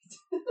another way to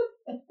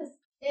do this.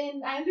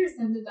 And I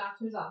understand the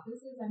doctor's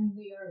offices. I mean,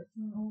 they are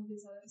doing all of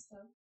this other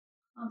stuff.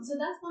 So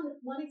that's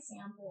one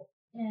example.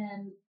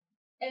 And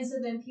so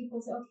then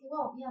people say, okay,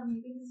 well, yeah,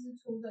 maybe this is a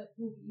tool that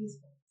will be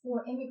useful.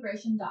 For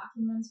immigration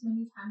documents,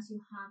 many times you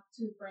have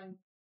to bring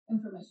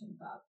information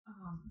about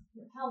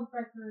your health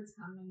records,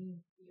 how many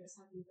years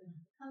have you been in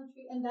the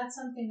country, and that's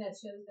something that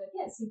shows that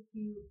yes, if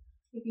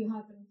you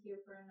have been here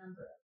for a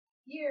number of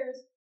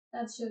years,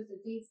 that shows the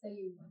dates that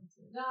you went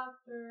to the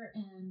doctor,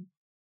 and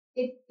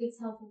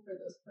it's helpful for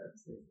those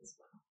purposes as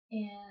well.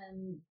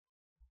 And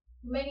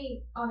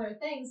many other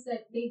things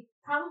that they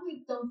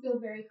probably don't feel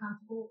very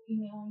comfortable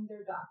emailing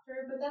their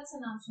doctor, but that's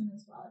an option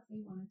as well if they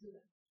want to do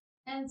that.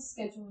 And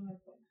scheduling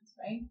appointments,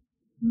 right?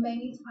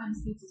 Many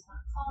times they just want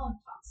to call and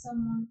talk to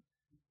someone,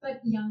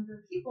 but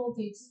younger people,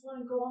 they just want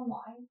to go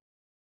online,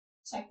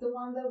 check the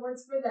one that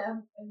works for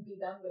them, and be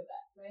done with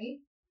that, right?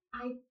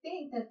 I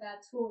think that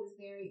tool is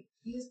very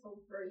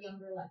useful for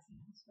younger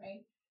Latinos,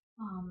 right?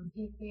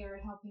 If they are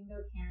helping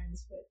their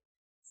parents with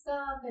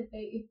stuff, if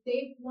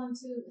they want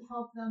to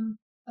help them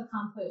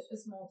accomplish a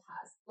small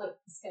task like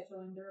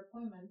scheduling their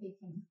appointment, they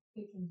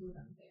can do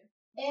them there.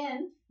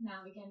 And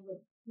now again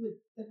with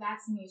the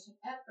vaccination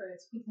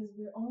efforts, because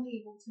we're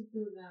only able to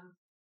do them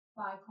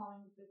by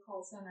calling the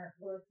call center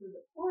or through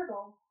the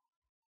portal,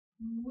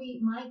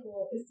 my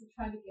goal is to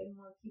try to get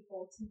more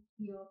people to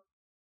feel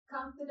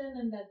confident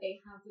and that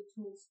they have the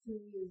tools to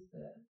use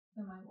the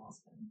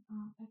MyWellspend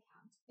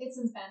account. It's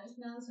in Spanish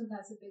now, so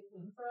that's a big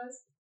win for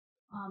us,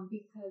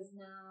 because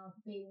now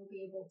they will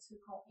be able to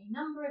call a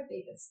number if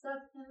they get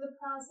stuck in the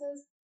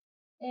process.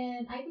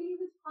 And I believe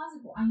it's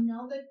possible. I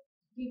know that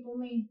people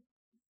may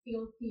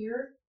feel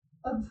fear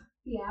of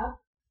the app,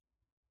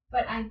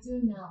 but I do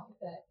know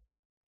that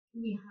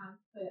we have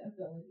the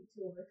ability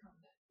to overcome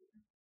that fear.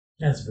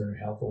 That's very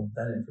helpful,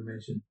 that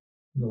information.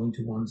 Going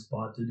to one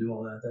spot to do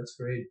all that, that's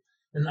great.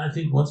 And I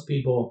think once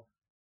people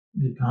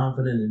get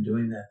confident in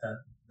doing that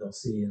they'll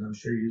see, and I'm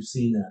sure you've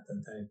seen that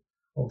they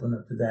open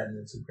up to that, and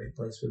it's a great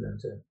place for them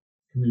to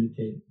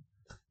communicate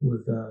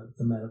with the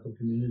medical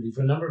community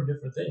for a number of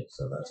different things.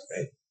 So that's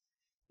great.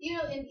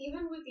 And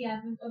even with the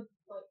advent of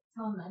like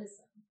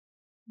telemedicine,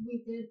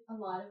 we did a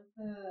lot of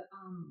the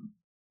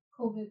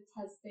COVID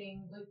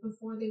testing. Like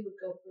before they would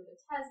go for the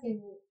test, they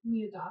will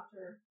meet a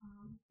doctor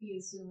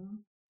via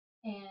Zoom.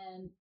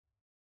 And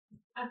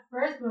at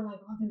first we're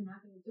like, oh, they're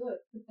not going to do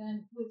it. But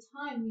then with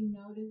time, we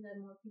noticed that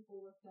more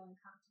people were feeling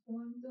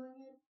comfortable in doing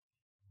it.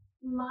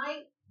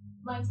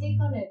 My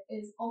take on it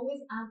is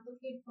always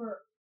advocate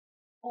for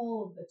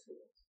all of the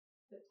tools,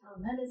 the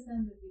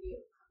telemedicine, the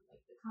video,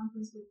 like the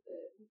conference with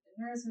the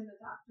nurse or the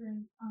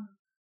doctor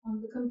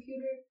on the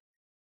computer,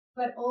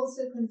 but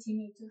also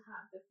continue to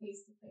have the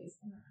face-to-face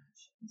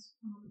interactions,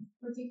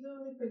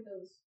 particularly for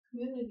those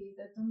communities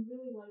that don't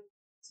really like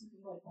to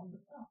be like on the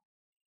phone.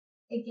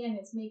 Again,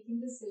 it's making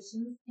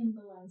decisions in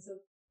the lens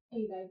of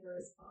a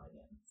diverse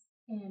audience,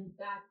 and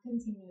that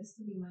continues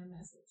to be my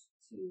message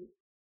to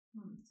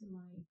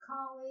my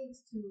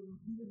colleagues, to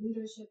the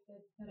leadership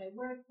that I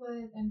work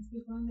with, and to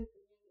people in the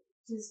community.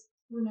 Just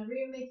whenever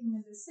you're making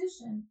a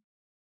decision,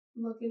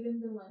 look at it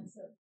in the lens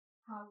of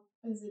how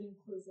is it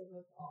inclusive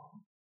of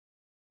all,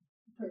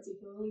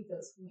 particularly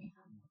those who may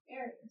have more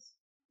barriers,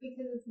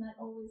 because it's not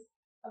always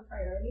a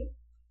priority.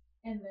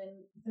 And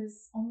then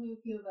there's only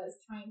a few of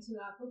us trying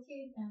to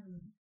applicate,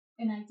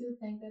 and I do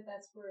think that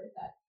that's where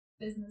that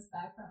business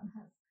background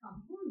has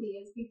come handy,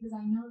 is because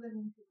I know that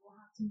when people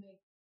have to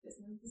make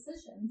business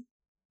decisions,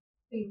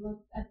 they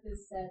look at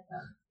this set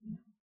of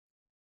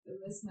the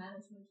risk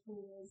management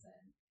tools,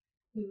 and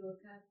we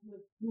look at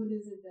what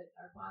is it that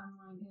our bottom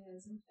line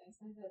is and things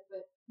like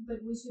that.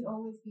 But we should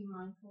always be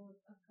mindful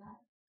of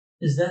that.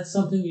 Is that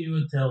something you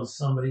would tell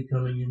somebody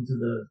coming into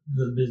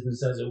the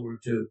business, as it were,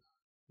 to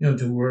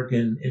work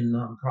in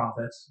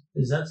nonprofits?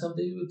 Is that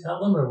something you would tell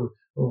them, or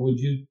would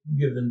you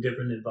give them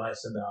different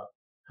advice about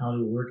how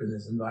to work in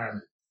this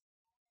environment?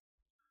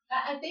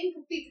 I think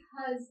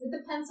because it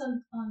depends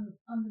on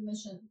the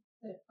mission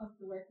of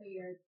the work that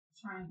you're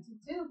trying to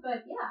do.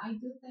 But yeah, I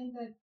do think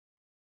that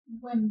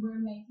when we're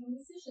making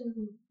decisions,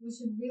 we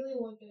should really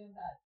look at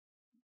that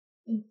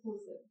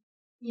inclusive.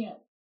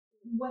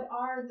 What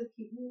are the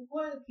people? Who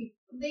are the people?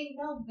 They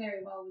know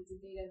very well with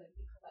the data that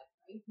we collect,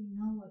 right? We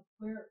know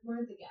where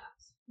are the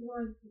gaps, who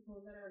are the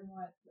people that are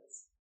more at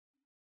risk.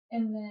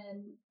 And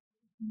then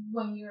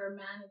when you're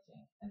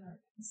managing an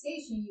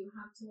organization, you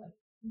have to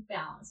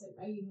balance it,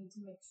 right? You need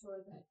to make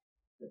sure that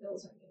the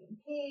bills are getting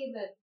paid,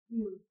 that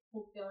you're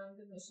fulfilling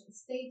the mission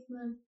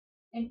statement,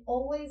 and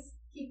always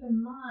keep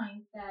in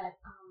mind that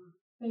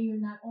you're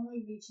not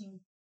only reaching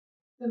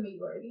the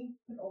majority,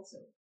 but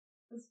also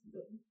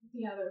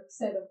the other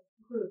set of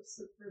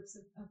groups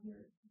of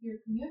your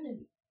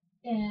community,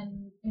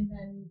 and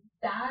then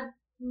that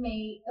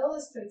may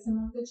illustrate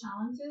some of the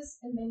challenges,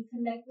 and then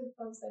connect with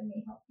folks that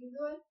may help you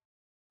do it.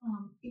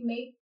 It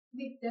may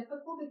be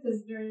difficult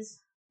because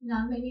there's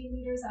not many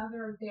leaders out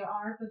there, or there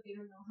are, but they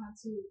don't know how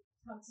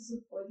to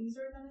support these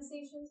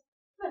organizations.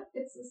 But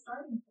it's a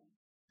starting point.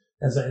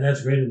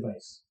 That's great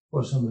advice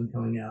for someone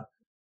coming out.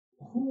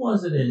 Who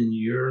was it in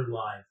your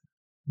life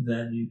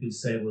that you could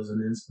say was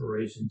an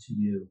inspiration to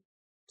you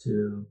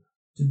to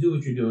do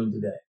what you're doing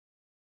today?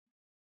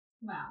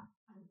 Wow,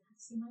 I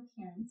see my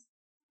parents.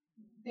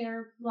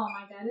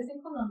 My dad is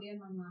in Colombia.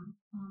 My mom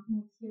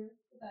moved here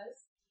with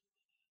us.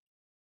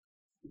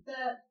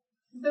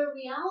 The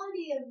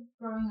reality of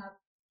growing up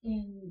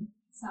in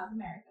South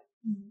America,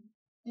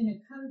 in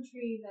a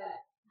country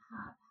that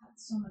had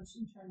so much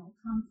internal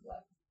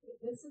conflict.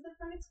 It's a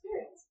different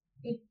experience.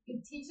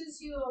 It teaches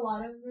you a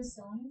lot of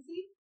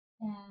resiliency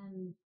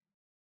and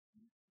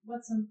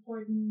what's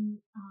important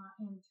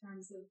in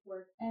terms of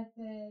work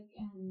ethic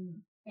and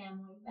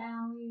family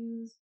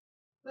values,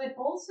 but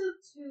also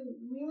to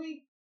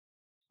really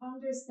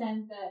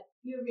understand that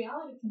your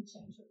reality can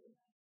change overnight,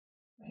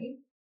 right?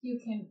 You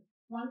can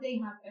one day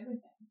have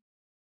everything,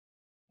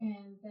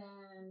 and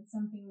then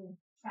something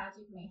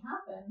tragic may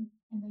happen,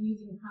 and then you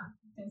didn't have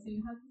things that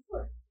you had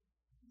before.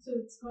 So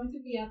it's going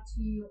to be up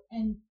to you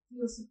and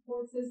your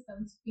support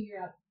system to figure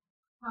out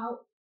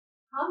how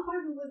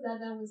important was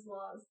that was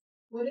lost.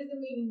 What is the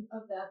meaning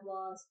of that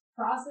loss?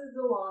 Process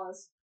the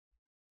loss,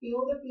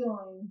 feel the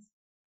feelings,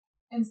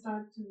 and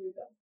start to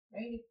rebuild,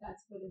 right? If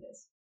that's what it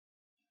is.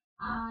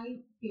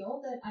 I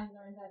feel that I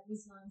learned that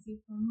resiliency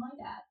from my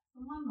dad,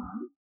 from my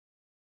mom.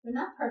 They're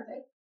not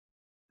perfect,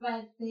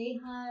 but they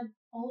had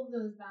all of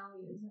those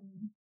values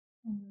and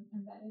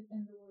embedded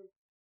in the work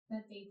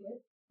that they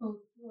did.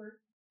 Both work,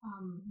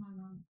 my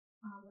mom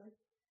worked,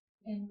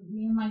 and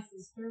me and my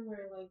sister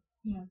were like,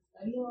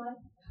 study a lot.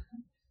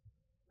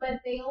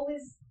 But they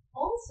always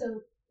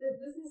also,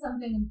 this is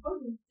something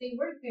important. They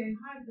work very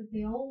hard, but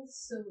they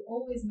also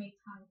always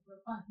make time for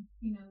fun.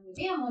 With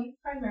family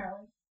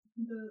primarily.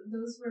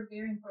 Those were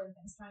very important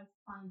things. Trying to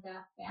find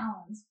that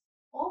balance.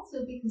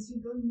 Also, because you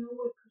don't know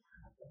what could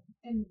happen,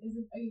 and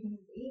are you going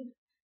to date?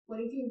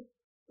 What if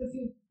the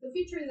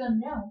future is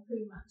unknown,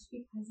 pretty much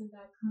because of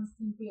that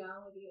constant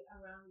reality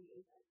around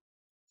you. That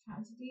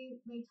tragedy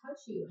may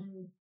touch you,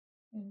 and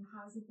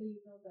how is it that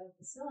you build that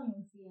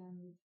resiliency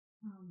and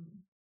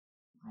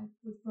I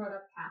was brought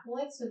up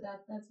Catholic, so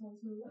that's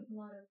also like a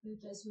lot of the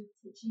Jesuit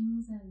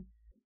teachings and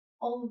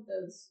all of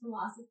those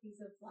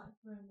philosophies of life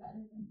were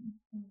embedded in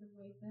the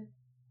way that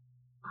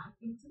I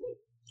think today.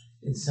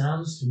 It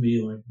sounds to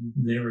me like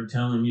they were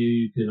telling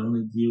you could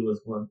only deal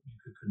with what you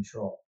could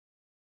control,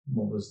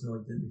 what was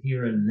like the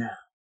here and now,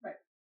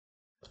 right?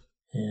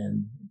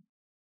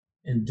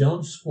 And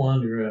don't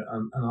squander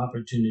an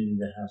opportunity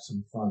to have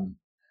some fun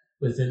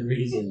within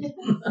reason.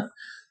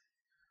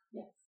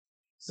 Yes.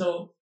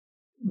 So,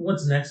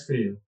 what's next for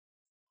you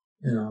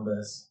in all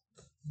this?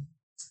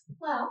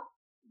 Well,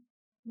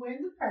 we're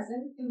in the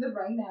present, in the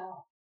right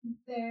now.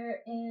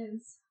 There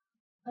is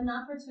an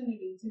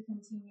opportunity to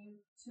continue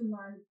to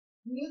learn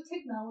new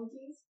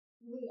technologies.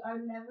 We are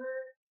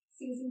never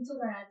ceasing to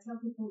learn. I tell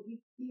people,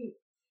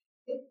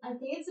 I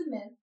think it's a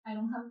myth. I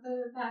don't have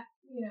the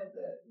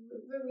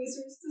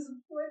research to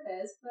support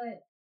this,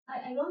 but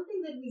I don't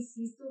think that we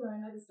cease to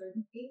learn at a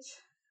certain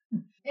age.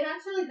 And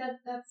actually,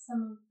 that's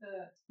some of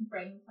the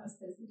brain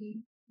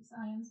plasticity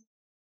science.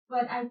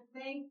 But I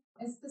think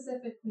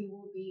specifically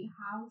will be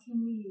how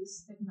can we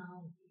use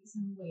technologies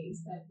in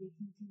ways that we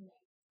can connect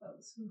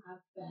folks who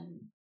have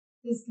been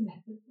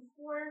disconnected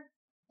before,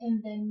 and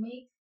then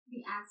make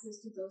the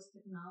access to those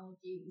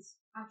technologies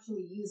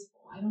actually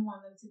useful. I don't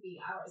want them to be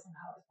hours and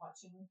hours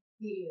watching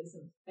videos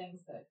of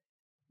things that,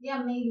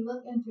 may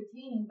look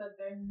entertaining, but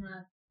they're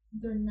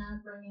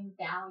not bringing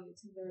value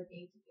to their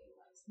day-to-day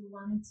lives. We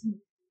wanted to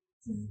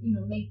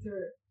make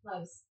their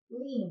lives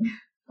lean,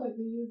 like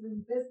we use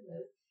in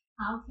business.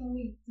 How can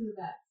we do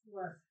that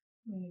for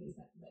communities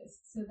like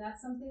this? So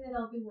that's something that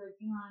I'll be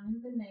working on in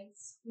the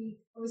next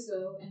week or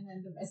so, and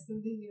then the rest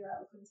of the year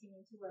I'll continue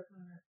to work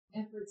on our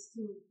efforts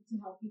to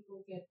help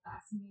people get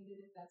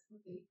vaccinated if that's what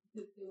they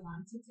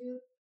want to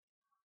do.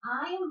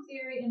 I am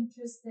very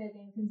interested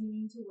in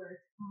continuing to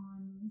work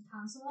on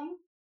counseling,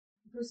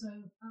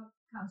 pursuing a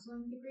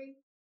counseling degree,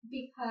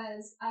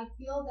 because I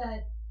feel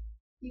that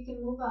you can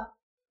move up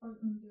from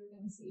the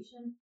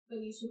organization, but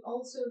you should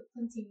also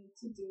continue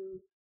to do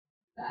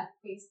that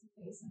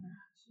face-to-face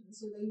interaction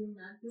so that you're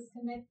not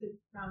disconnected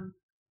from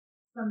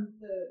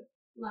the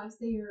lives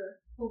that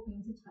you're hoping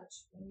to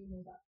touch when you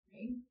move up,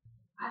 right?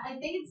 I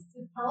think it's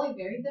probably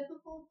very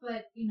difficult,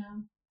 but we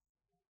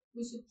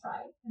should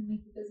try. And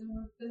if it doesn't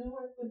work, but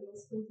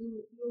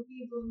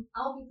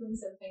I'll be doing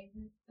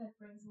something that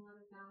brings a lot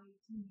of value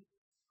to me.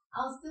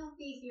 I'll still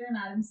be here in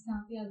Adams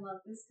County. I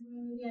love this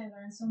community. I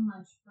learned so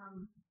much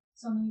from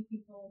so many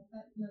people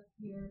that live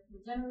here for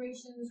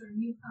generations or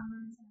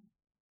newcomers. And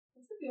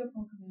it's a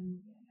beautiful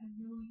community. I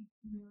really,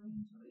 really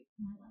enjoyed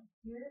my life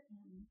here,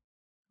 and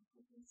I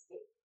hope to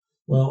stay.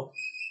 Well,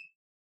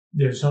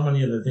 there's so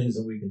many other things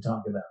that we can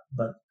talk about,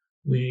 but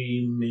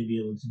we may be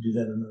able to do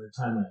that another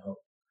time, I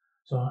hope.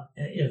 So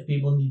if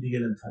people need to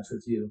get in touch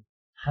with you,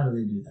 how do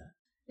they do that?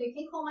 They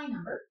can call my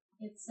number.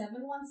 It's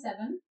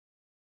 717-337-4264.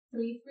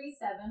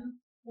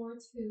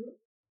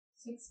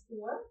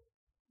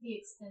 The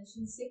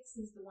extension 6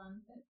 is the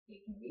one that they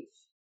can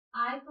reach.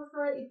 I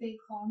prefer it if they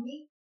call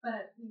me,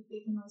 but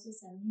they can also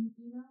send me an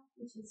email,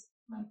 which is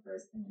my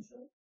first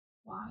initial,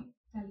 Y,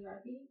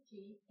 Gagliardi,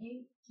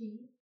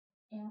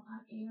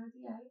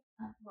 Gagliardi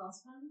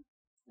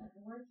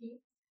 @wellspun.org.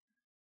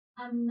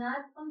 I'm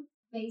not on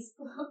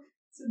Facebook,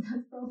 so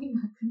that's probably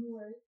not going to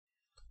work.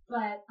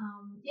 But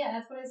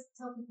that's what I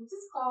tell people.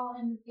 Just call,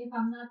 and if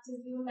I'm not,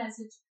 just leave a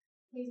message.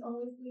 Please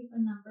always leave a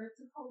number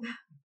to call back.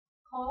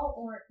 call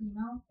or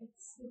email.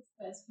 It's the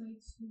best way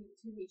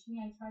to reach me.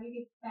 I try to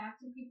get back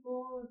to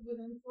people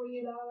within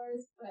 48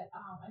 hours, but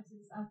I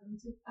just ask them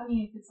to. I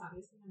mean, if it's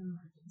obviously an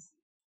emergency.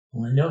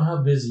 Well, I know how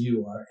busy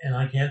you are, and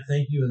I can't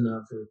thank you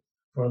enough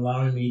for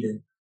allowing me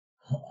to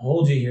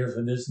hold you here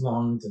for this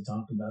long to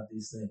talk about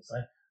these things.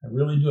 I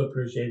really do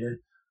appreciate it.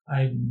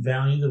 I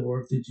value the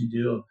work that you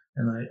do,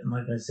 and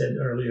like I said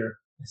earlier,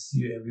 I see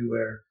you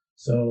everywhere.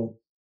 So,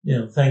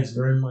 thanks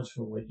very much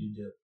for what you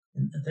do.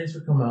 And thanks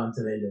for coming on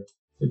today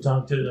to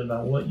talk to us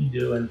about what you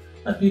do and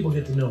let people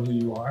get to know who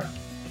you are.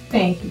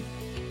 Thank you.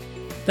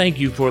 Thank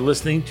you for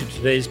listening to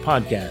today's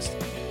podcast.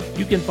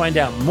 You can find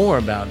out more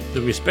about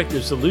the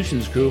Respective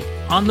Solutions Group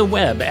on the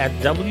web at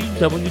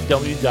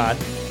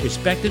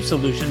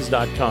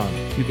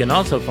www.respectivesolutions.com. You can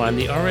also find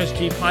the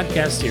RSG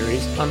podcast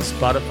series on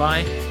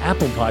Spotify,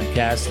 Apple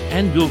Podcasts,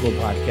 and Google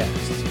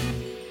Podcasts.